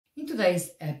In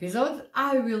today's episode,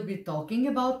 I will be talking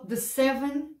about the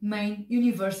 7 main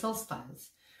universal styles,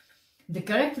 the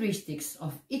characteristics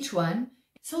of each one,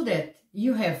 so that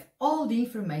you have all the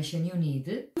information you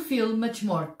need to feel much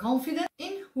more confident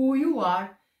in who you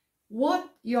are, what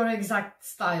your exact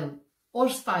style or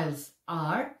styles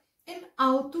are, and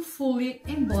how to fully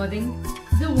embody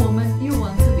the woman you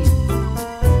want to be.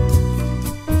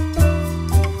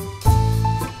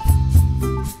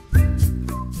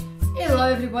 Hello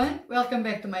everyone, welcome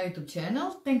back to my YouTube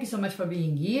channel. Thank you so much for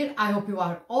being here. I hope you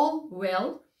are all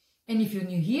well. And if you're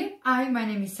new here, my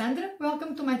name is Sandra.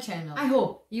 Welcome to my channel. I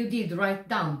hope you did write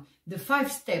down the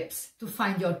 5 steps to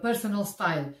find your personal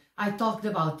style I talked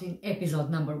about in episode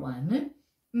number 1.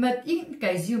 But in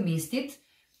case you missed it,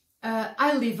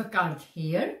 I'll leave a card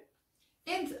here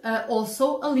and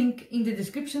also a link in the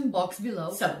description box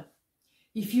below. So,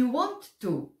 if you want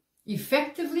to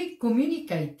effectively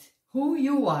communicate who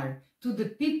you are to the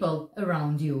people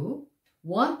around you,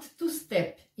 want to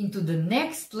step into the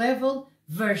next level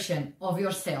version of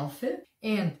yourself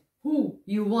and who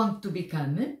you want to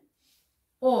become,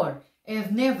 or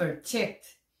have never checked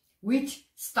which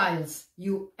styles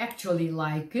you actually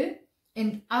like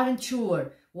and aren't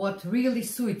sure what really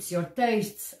suits your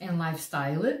tastes and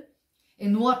lifestyle,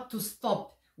 and what to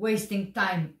stop wasting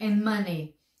time and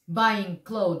money buying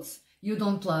clothes you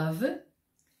don't love,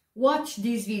 watch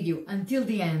this video until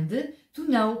the end to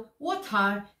know what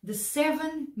are the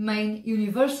 7 main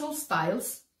universal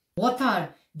styles, what are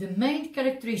the main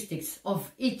characteristics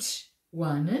of each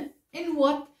one, and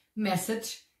what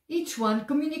message each one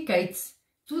communicates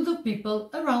to the people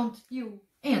around you.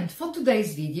 And for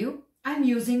today's video, I'm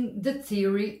using the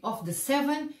theory of the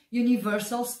 7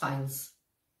 universal styles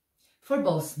for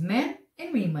both men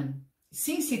and women,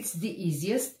 since it's the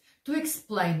easiest to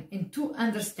explain and to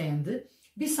understand,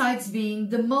 besides being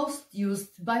the most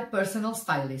used by personal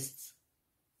stylists.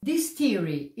 This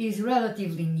theory is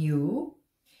relatively new.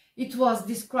 It was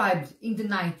described in the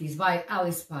 90s by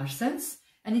Alice Parsons,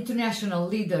 an international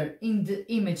leader in the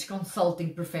image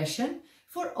consulting profession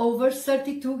for over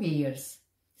 32 years.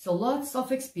 So lots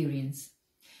of experience.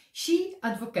 She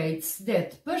advocates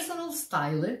that personal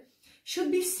style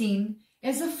should be seen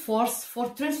as a force for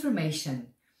transformation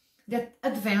that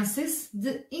advances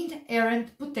the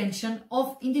inherent potential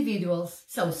of individuals.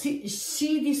 So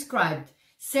she described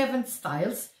 7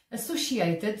 styles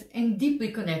associated and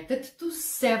deeply connected to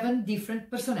 7 different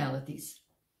personalities.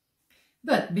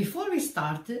 But before we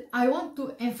start, I want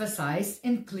to emphasize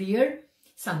and clear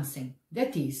something.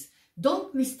 That is,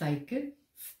 don't mistake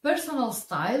personal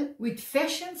style with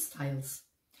fashion styles.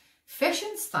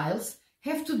 Fashion styles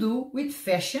have to do with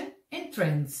fashion and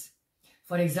trends.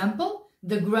 For example,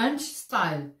 the grunge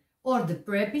style or the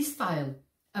preppy style,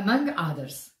 among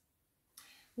others.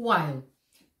 While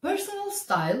personal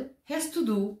style has to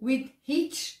do with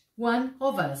each one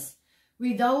of us,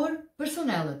 with our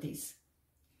personalities.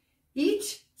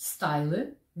 Each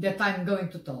style that I'm going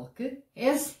to talk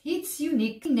has its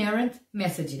unique inherent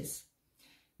messages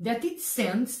that it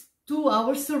sends to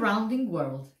our surrounding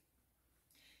world.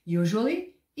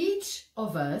 Usually, each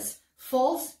of us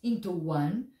falls into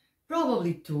 1,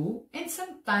 probably 2, and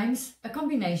sometimes a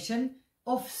combination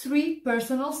of 3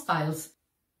 personal styles.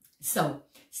 So,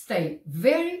 stay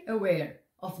very aware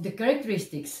of the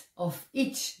characteristics of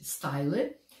each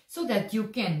style so that you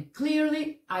can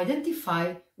clearly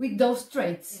identify with those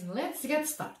traits. And let's get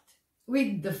started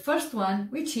with the first one,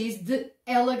 which is the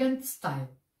elegant style.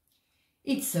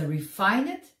 It's a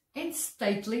refined and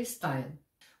stately style.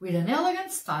 With an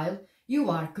elegant style, you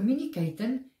are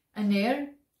communicating an air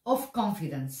of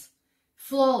confidence,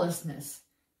 flawlessness,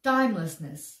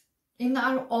 timelessness, and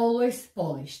are always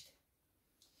polished.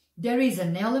 There is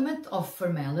an element of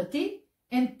formality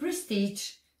and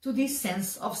prestige to this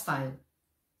sense of style.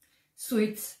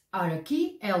 Suits are a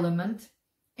key element,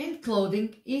 and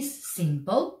clothing is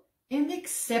simple and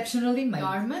exceptionally made.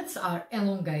 Garments are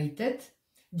elongated,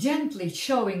 gently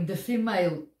showing the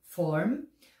female form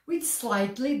with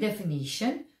slightly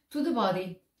definition to the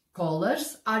body.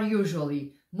 Colors are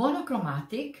usually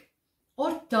monochromatic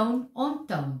or tone on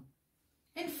tone,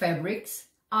 and fabrics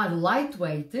are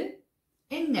lightweight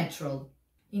and natural.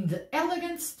 In the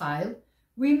elegant style,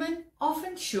 women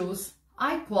often choose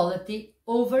high quality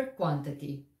over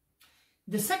quantity.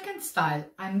 The second style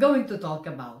I'm going to talk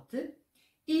about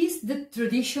is the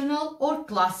traditional or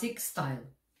classic style.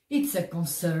 It's a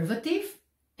conservative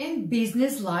and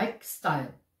business-like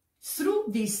style. Through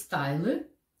this style,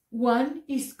 one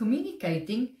is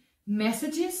communicating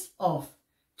messages of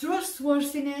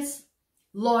trustworthiness,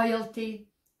 loyalty,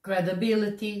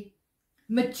 credibility,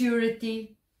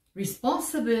 maturity,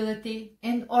 responsibility,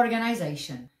 and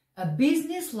organization. a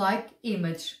business-like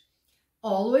image,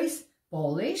 always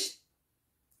polished,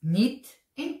 neat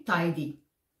and tidy,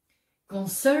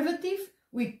 conservative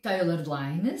with tailored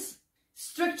lines,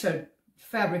 structured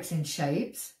fabrics and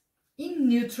shapes, in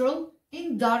neutral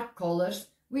and dark colors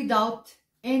without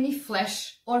any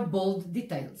flash or bold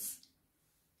details.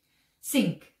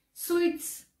 Think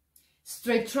suits,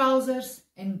 straight trousers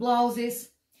and blouses,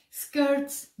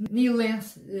 skirts,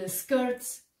 knee-length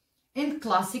skirts, and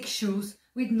classic shoes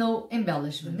with no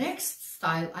embellishment. The next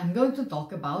style I'm going to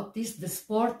talk about is the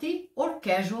sporty or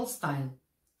casual style.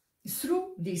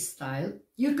 Through this style,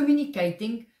 you're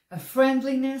communicating a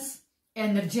friendliness,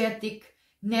 energetic,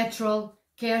 natural,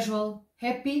 casual,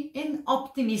 happy and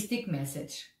optimistic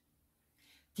message.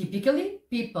 Typically,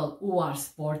 people who are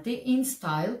sporty in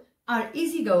style are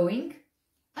easygoing,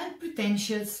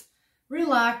 unpretentious,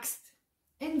 relaxed,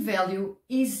 and value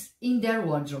ease in their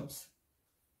wardrobes.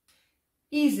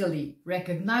 Easily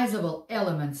recognizable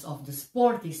elements of the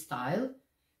sporty style,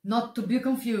 not to be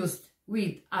confused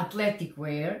with athletic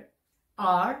wear,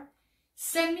 are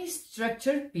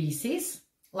semi-structured pieces,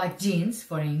 like jeans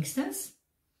for instance,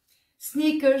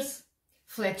 sneakers,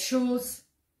 flat shoes,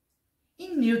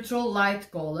 in neutral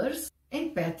light colors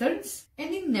and patterns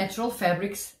and in natural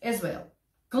fabrics as well.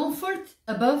 Comfort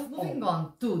above all. Moving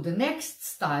on to the next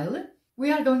style,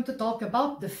 we are going to talk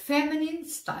about the feminine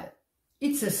style.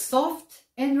 It's a soft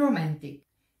and romantic.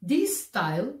 This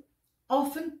style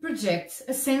often projects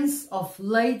a sense of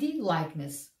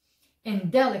ladylikeness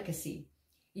and delicacy.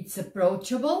 It's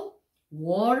approachable,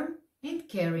 warm and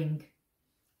caring.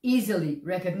 Easily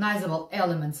recognizable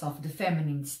elements of the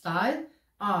feminine style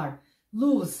are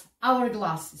loose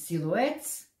hourglass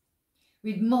silhouettes,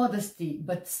 with modesty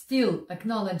but still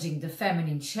acknowledging the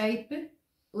feminine shape.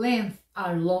 Lengths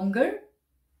are longer,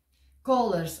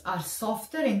 colors are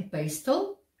softer and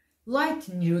pastel, light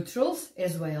neutrals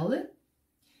as well.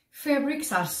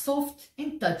 Fabrics are soft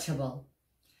and touchable,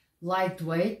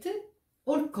 lightweight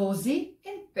or cozy,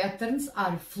 and patterns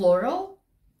are floral,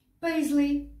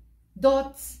 paisley,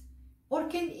 dots, or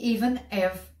can even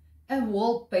have a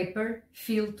wallpaper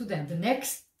feel to them. The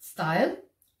next style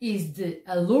is the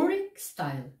alluring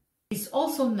style. It's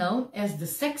also known as the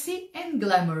sexy and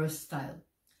glamorous style.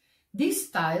 This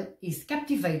style is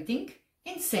captivating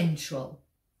and sensual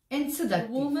and seductive.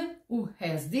 A woman who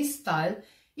has this style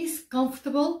is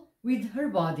comfortable with her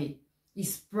body,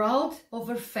 is proud of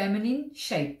her feminine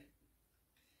shape,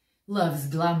 loves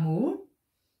glamour,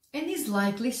 and is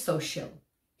likely social.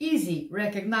 Easy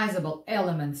recognizable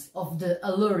elements of the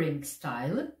alluring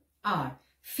style are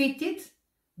fitted,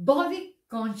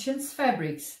 body-conscious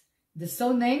fabrics, the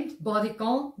so-named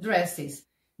bodycon dresses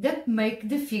that make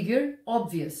the figure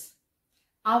obvious,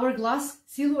 hourglass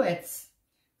silhouettes,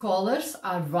 colors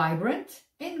are vibrant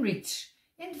and rich,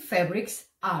 and fabrics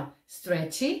are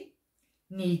stretchy,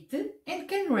 neat, and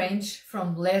can range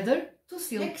from leather to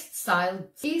silk. Next style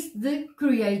is the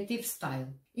creative style.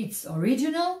 It's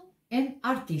original and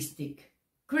artistic.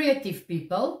 Creative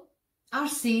people are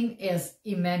seen as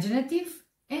imaginative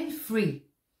and free,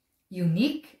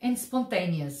 unique and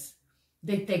spontaneous.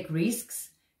 They take risks,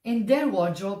 and their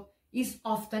wardrobe is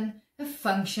often a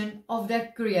function of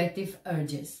their creative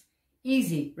urges.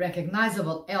 Easy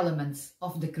recognizable elements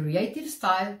of the creative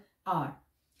style are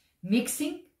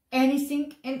mixing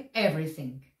anything and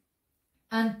everything,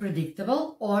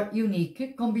 unpredictable or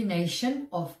unique combination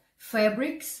of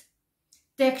fabrics,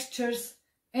 textures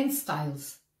and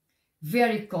styles,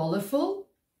 very colorful,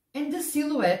 and the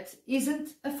silhouette isn't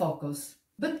a focus,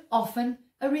 but often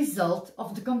a result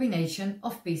of the combination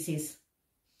of pieces.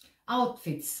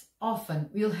 Outfits often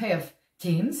will have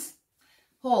themes.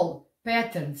 All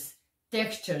patterns,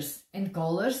 textures and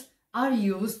colors are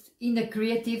used in a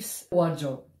creative's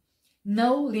wardrobe.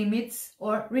 No limits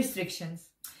or restrictions.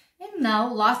 And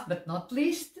now, last but not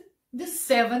least, the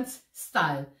seventh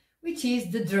style, which is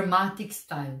the dramatic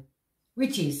style,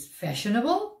 which is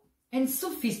fashionable and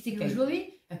sophisticated.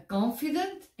 Usually a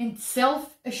confident and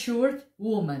self-assured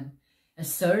woman,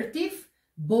 assertive,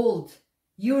 bold,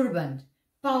 urban,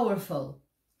 powerful,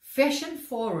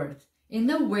 fashion-forward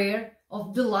and aware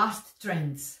of the last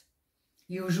trends.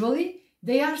 Usually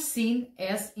they are seen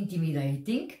as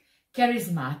intimidating,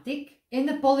 charismatic and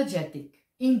apologetic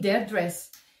in their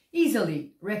dress.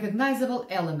 Easily recognizable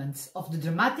elements of the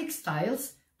dramatic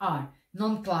styles are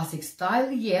non-classic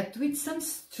style yet with some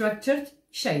structured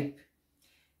shape,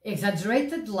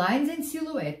 exaggerated lines and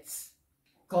silhouettes.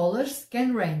 Colors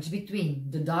can range between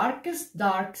the darkest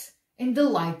darks and the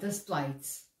lightest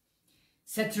lights.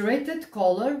 Saturated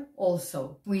color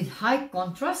also, with high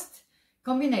contrast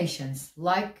combinations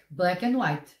like black and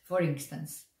white, for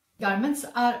instance. Garments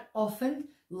are often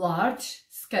large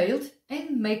scaled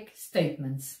and make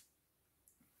statements.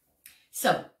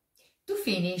 So, to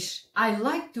finish, I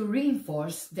like to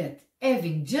reinforce that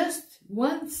having just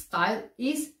one style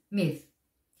is myth.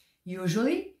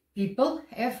 Usually, people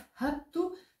have up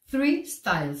to 3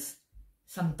 styles,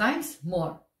 sometimes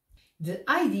more. The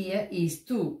idea is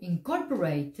to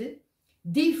incorporate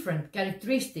different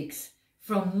characteristics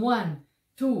from 1,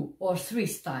 2 or 3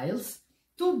 styles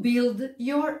to build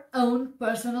your own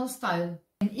personal style.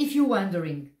 And if you're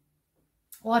wondering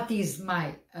what is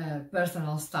my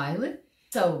personal style,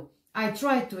 so I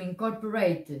try to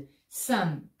incorporate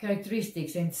some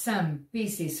characteristics and some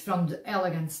pieces from the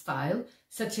elegant style,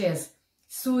 such as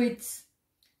suits,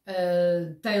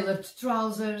 tailored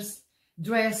trousers,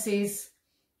 dresses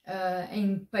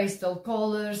in pastel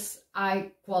colors,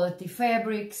 high quality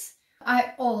fabrics.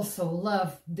 I also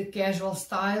love the casual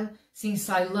style, since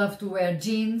I love to wear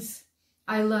jeans.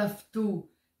 I love to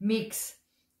mix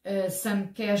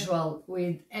some casual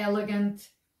with elegant,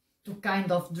 to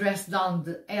kind of dress down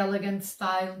the elegant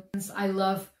style. I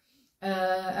love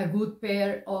a good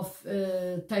pair of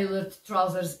tailored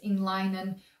trousers in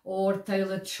linen, or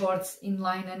tailored shorts in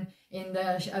linen, and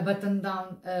a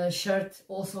button-down shirt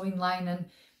also in linen.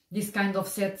 This kind of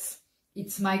sets,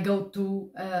 it's my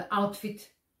go-to outfit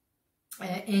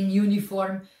and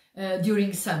uniform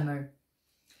during summer.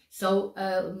 So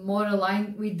more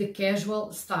aligned with the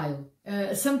casual style.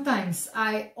 Sometimes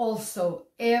I also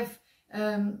have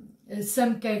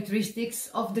some characteristics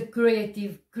of the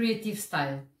creative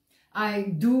style. I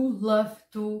do love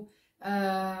to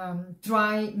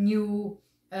try new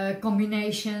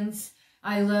combinations.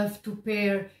 I love to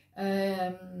pair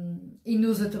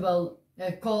inusable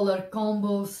color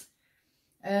combos.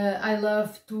 I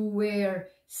love to wear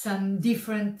some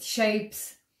different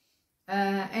shapes,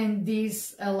 and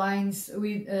this aligns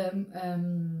with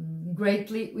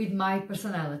greatly with my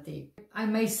personality. I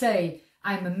may say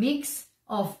I'm a mix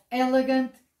of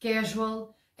elegant,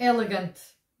 casual, elegant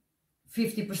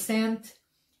 50%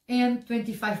 and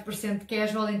 25%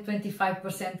 casual and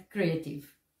 25%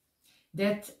 creative.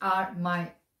 That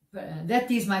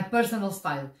is my personal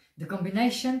style, the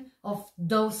combination of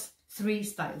those 3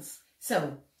 styles.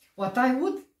 So what I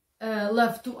would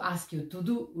love to ask you to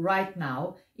do right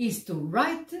now is to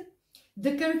write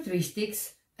the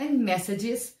characteristics and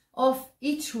messages of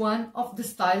each one of the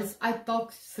styles I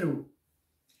talked through,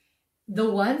 the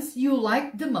ones you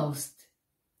like the most,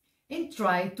 and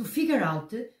try to figure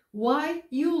out why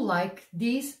you like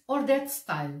this or that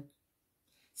style.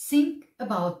 Think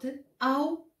about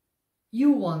how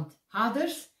you want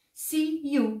others see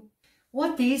you.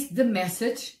 What is the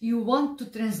message you want to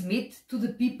transmit to the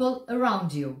people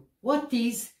around you? What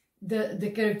is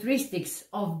the characteristics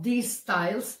of these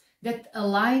styles that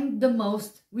align the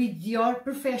most with your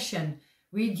profession,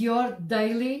 with your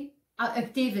daily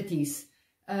activities?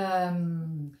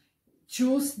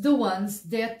 Choose the ones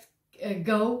that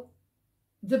go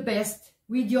the best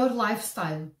with your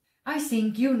lifestyle. I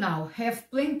think you now have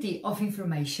plenty of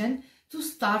information to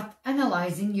start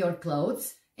analyzing your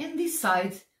clothes and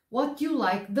decide what you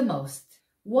like the most.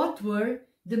 What were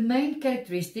the main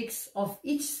characteristics of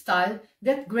each style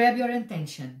that grab your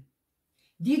attention?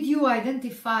 Did you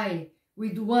identify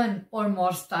with one or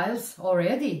more styles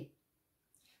already?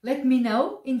 Let me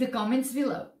know in the comments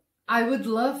below. I would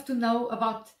love to know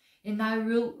about, and I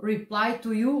will reply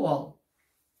to you all.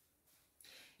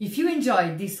 If you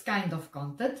enjoyed this kind of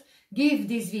content, give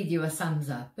this video a thumbs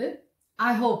up.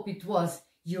 I hope it was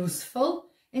useful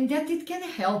and that it can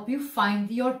help you find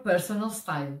your personal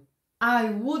style. I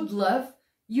would love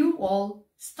you all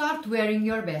start wearing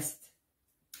your best.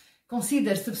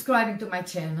 Consider subscribing to my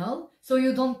channel so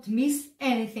you don't miss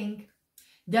anything.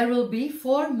 There will be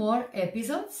 4 more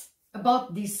episodes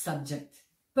about this subject,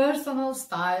 personal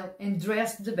style and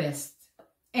dress the best.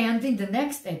 And in the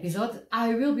next episode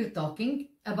I will be talking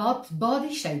about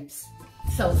body shapes.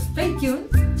 So stay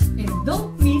tuned and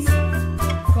don't miss